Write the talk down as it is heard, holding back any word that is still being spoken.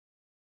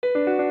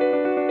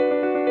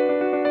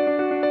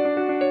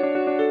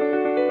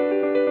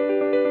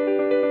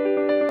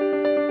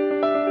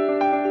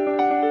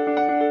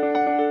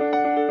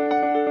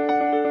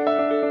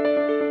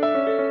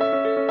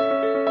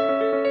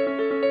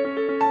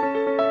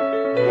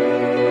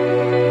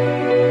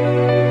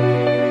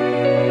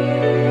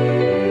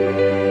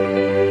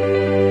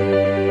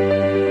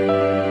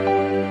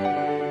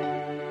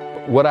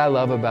What I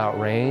love about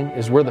Reign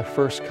is we're the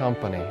first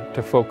company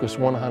to focus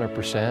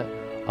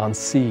 100% on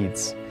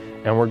seeds,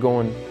 and we're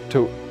going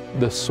to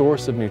the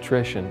source of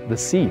nutrition, the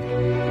seed.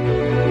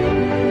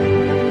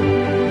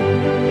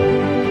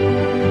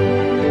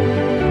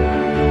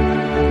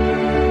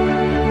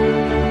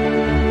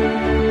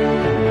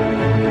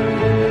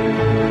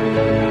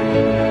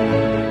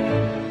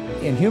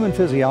 In human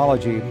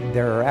physiology,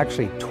 there are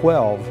actually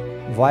 12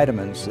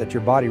 vitamins that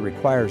your body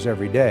requires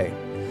every day.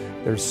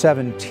 There's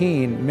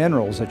 17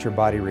 minerals that your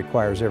body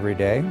requires every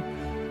day,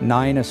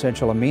 9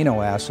 essential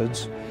amino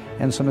acids,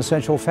 and some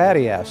essential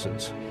fatty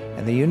acids.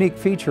 And the unique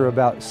feature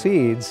about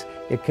seeds,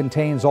 it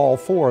contains all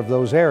 4 of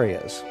those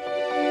areas.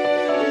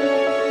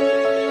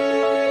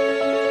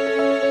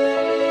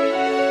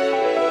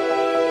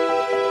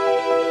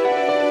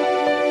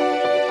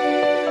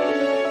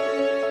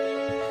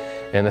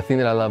 And the thing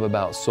that I love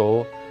about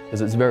Soul is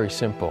it's very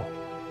simple.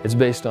 It's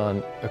based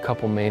on a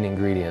couple main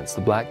ingredients: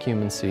 the black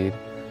cumin seed,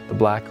 the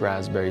black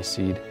raspberry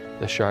seed,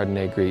 the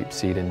Chardonnay grape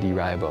seed, and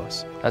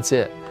D-ribose. That's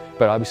it,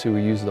 but obviously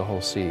we use the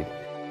whole seed.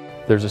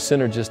 There's a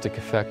synergistic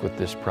effect with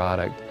this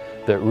product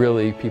that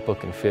really people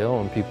can feel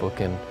and people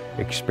can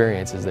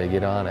experience as they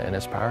get on it, and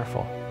it's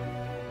powerful.